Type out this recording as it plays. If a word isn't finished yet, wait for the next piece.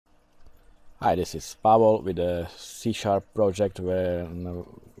Hi, this is Pavel with a C# project of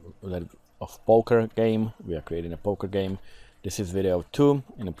poker game. We are creating a poker game. This is video 2.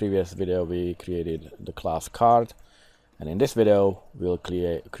 In the previous video we created the class card, and in this video we'll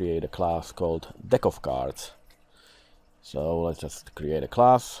create a class called DeckOfCards. So let's just create a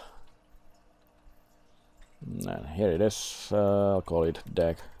class, and here it is. I'll call it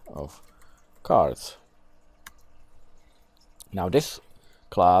DeckOfCards. Now this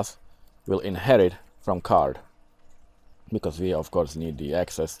class will inherit from card, because we of course need the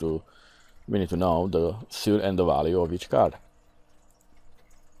access to, we need to know the suit and the value of each card.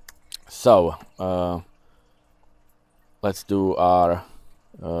 So let's do our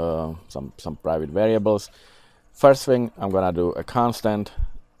some private variables. First thing, I'm gonna do a constant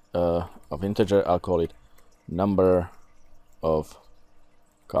of integer. I'll call it number of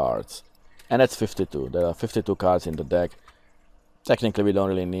cards, and that's 52. There are 52 cards in the deck. Technically we don't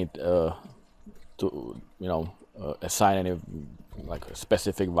really need to assign any like a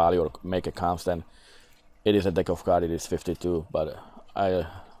specific value or make a constant. It is a deck of cards, it is 52, but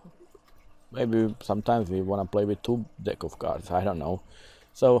maybe sometimes we want to play with 2 deck of cards, I don't know.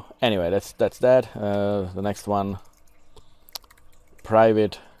 So anyway, that's that. The next one,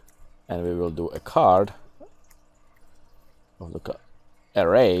 private, and we will do a card of the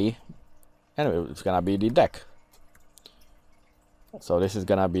array, and it's gonna be the deck. So this is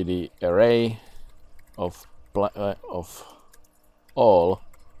gonna be the array of all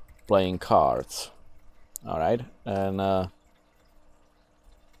playing cards. All right, and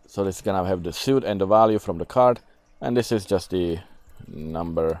so this is gonna have the suit and the value from the card, and this is just the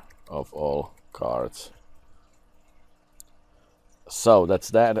number of all cards. So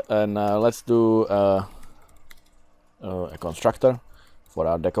that's that, and let's do a constructor for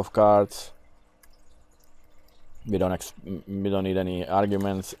our deck of cards. We don't need any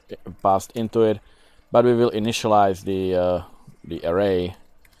arguments passed into it, but we will initialize the array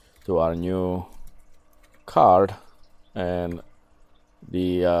to our new card, and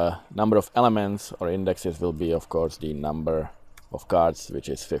the number of elements or indexes will be of course the number of cards, which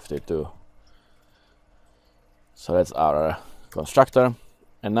is 52. So that's our constructor,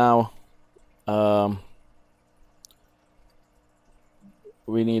 and now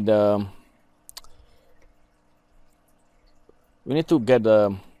we need to get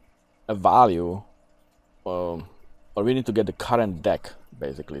a value, or we need to get the current deck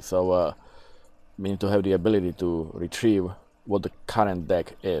basically. So we need to have the ability to retrieve what the current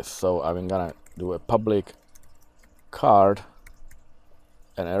deck is. So I'm gonna do a public card,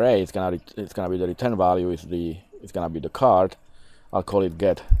 an array. It's gonna be the return value it's gonna be the card. I'll call it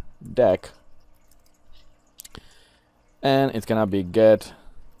get deck, and it's gonna be get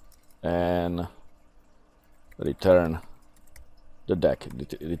and return the deck.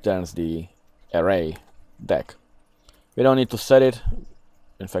 It returns the array deck. We don't need to set it.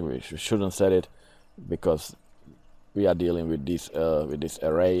 In fact, we shouldn't set it, because we are dealing with this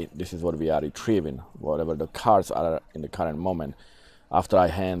array. This is what we are retrieving, whatever the cards are in the current moment. After I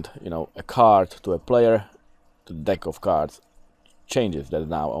hand a card to a player, the deck of cards changes. There's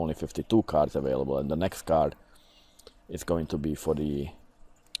now only 52 cards available, and the next card is going to be for the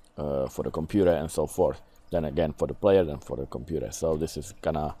computer, and so forth. Then again for the player, then for the computer. So this is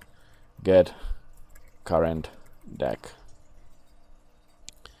gonna get current deck.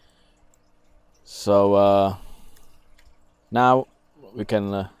 So now we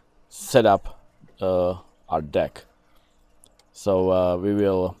can set up our deck. So we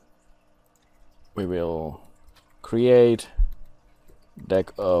will create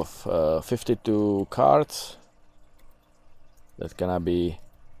deck of 52 cards. That's gonna be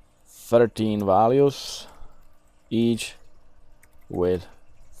 13 values, each with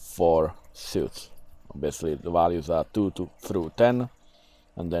 4 suits. Obviously the values are 2 through 10,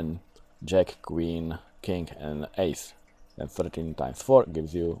 and then Jack, Queen, King, and Ace. And 13 times 4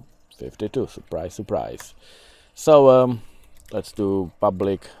 gives you 52. Surprise, surprise. So let's do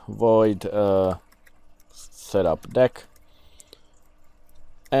public void setup deck,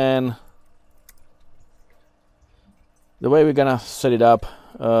 and the way we're gonna set it up,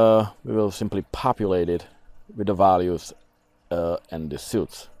 we will simply populate it with the values and the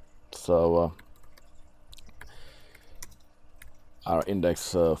suits. So our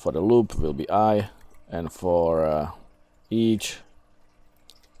index for the loop will be I, and for each,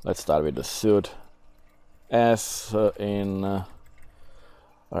 let's start with the suit. As in our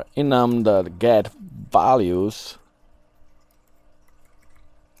enum, the get values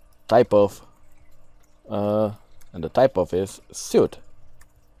type of, and the type of is suit.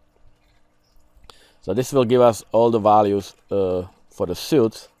 So this will give us all the values for the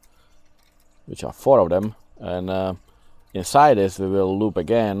suits which are 4 of them, and inside this we will loop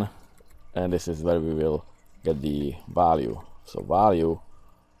again, and this is where we will get the value. So value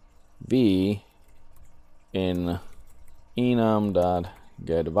v in enum dot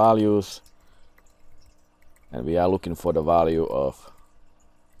get values, and we are looking for the value of,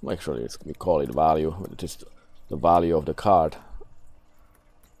 actually we call it value, but it is the value of the card,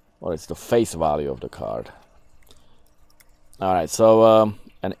 or it's the face value of the card. Alright, so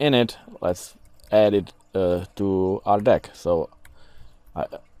and in it, let's add it to our deck. So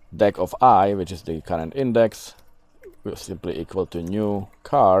deck of I, which is the current index, will simply equal to new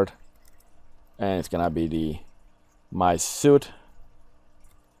card, and it's gonna be the my suit,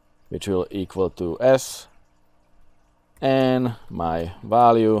 which will equal to S, and my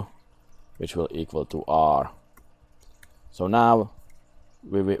value, which will equal to R. So now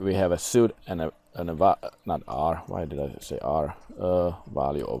we have a suit and a not R, why did I say R,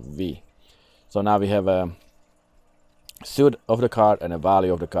 value of V. So now we have a suit of the card and a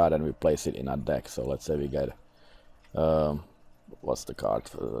value of the card, and we place it in our deck. So let's say we get what's the card,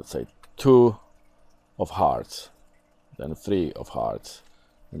 let's say 2 of hearts, then 3 of hearts,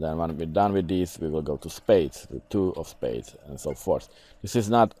 and then when we're done with these we will go to spades with 2 of spades, and so forth. This is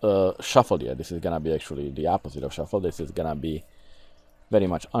not shuffled yet. This is gonna be actually the opposite of shuffle. This is gonna be very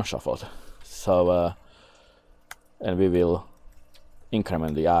much unshuffled. So and we will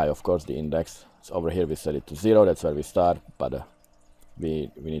increment the I, of course, the index. So over here we set it to 0, that's where we start, but we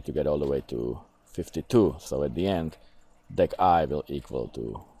need to get all the way to 52. So at the end, deck I will equal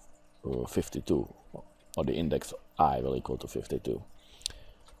to 52, or the index I will equal to 52.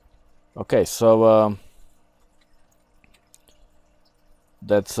 Okay, so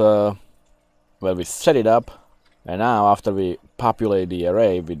that's where we set it up. And now, after we populate the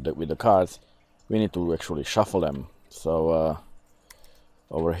array with the cards, we need to actually shuffle them. So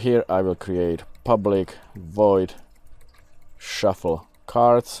over here I will create public void shuffle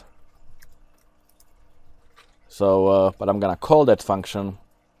cards. So but I'm gonna call that function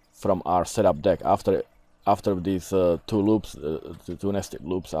from our setup deck after these 2 loops, the 2 nested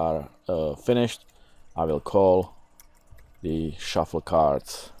loops are finished. I will call the shuffle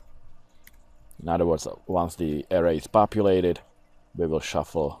cards. In other words, once the array is populated, we will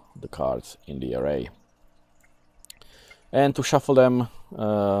shuffle the cards in the array. And to shuffle them,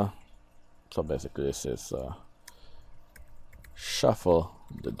 so basically this is shuffle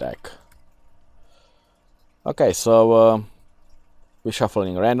the deck. Okay, so we're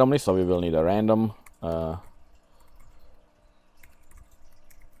shuffling randomly, so we will need a random,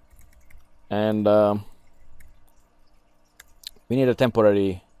 and we need a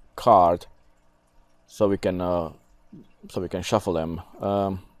temporary card so we can shuffle them.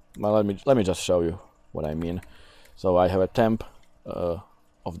 Well, let me just show you what I mean. So I have a temp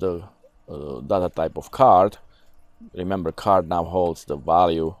of the data type of card. Remember, card now holds the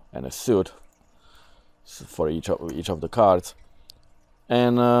value and a suit for each of the cards,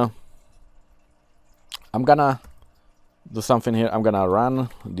 and I'm gonna do something here. I'm gonna run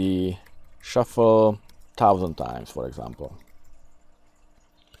the shuffle 1000 times, for example,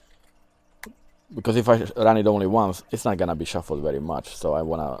 because if I run it only once, it's not gonna be shuffled very much. So I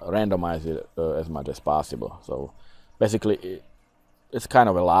wanna randomize it as much as possible. So basically, it's kind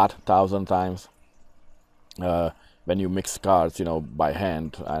of a lot, 1000 times. When you mix cards, you know, by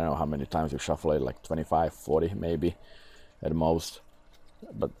hand, I don't know how many times you shuffle it, like 25, 40 maybe at most.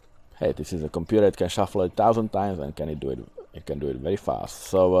 But hey, this is a computer, it can shuffle it 1000 times, and it can do it very fast.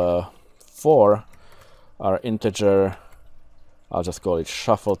 So for our integer, I'll just call it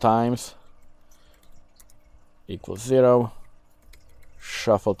shuffle times equals 0.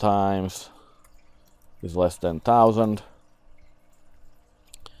 Shuffle times is less than 1000,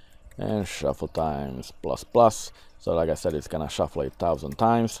 and shuffle times plus plus. So like I said, it's gonna shuffle it 1000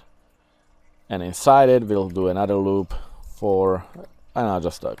 times, and inside it we'll do another loop for, and I'll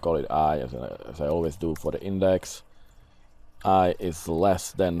just call it I, as I always do for the index. I is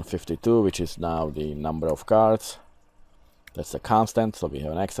less than 52, which is now the number of cards. That's a constant, so we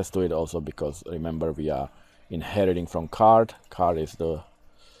have an access to it also, because remember, we are inheriting from card. Card is the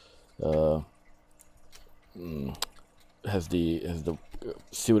has the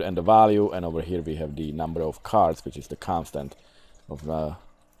suit and the value, and over here we have the number of cards, which is the constant of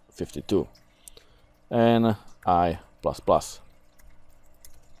 52, and I plus plus.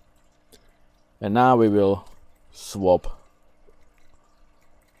 And now we will swap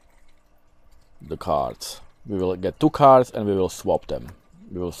the cards. We will get 2 cards and we will swap them.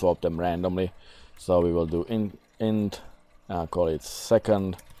 We will swap them randomly. So we will do int, I'll call it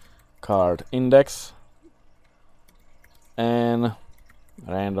second card index, and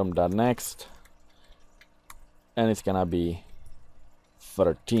random.next and it's gonna be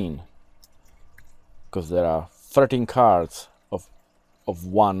 13, because there are 13 cards of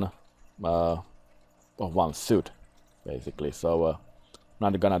one suit, basically. So I'm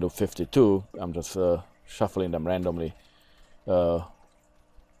not gonna do 52. I'm just shuffling them randomly,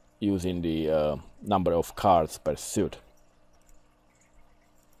 using the number of cards per suit.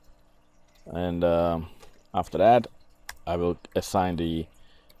 And after that, I will assign the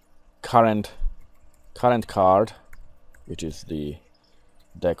current card, which is the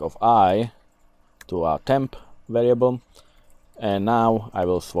deck of I, to our temp variable, and now I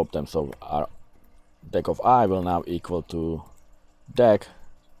will swap them. So our deck of I will now equal to deck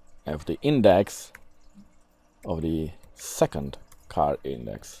of the index of the second card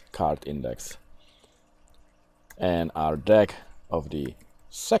index, and our deck of the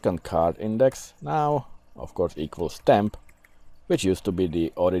second card index now, of course, equals temp, which used to be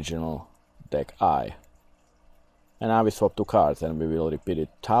the original deck I. And now we swap two cards, and we will repeat it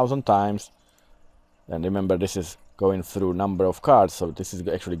 1000 times. And remember, this is going through number of cards, so this is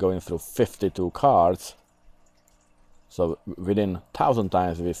actually going through 52 cards. So within 1000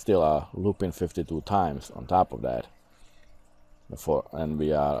 times, we still are looping 52 times on top of that. And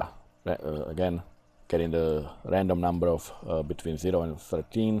we are again getting the random number of between 0 and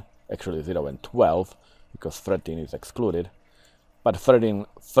 13, actually 0 and 12, because 13 is excluded, but 13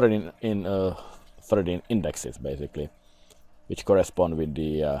 indexes, basically, which correspond with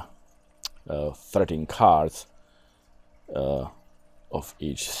the 13 cards of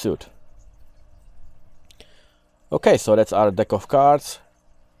each suit. Okay, so that's our deck of cards,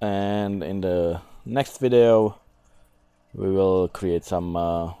 and in the next video we will create some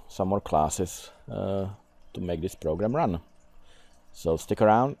more classes to make this program run. So stick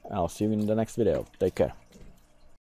around, I'll see you in the next video. Take care.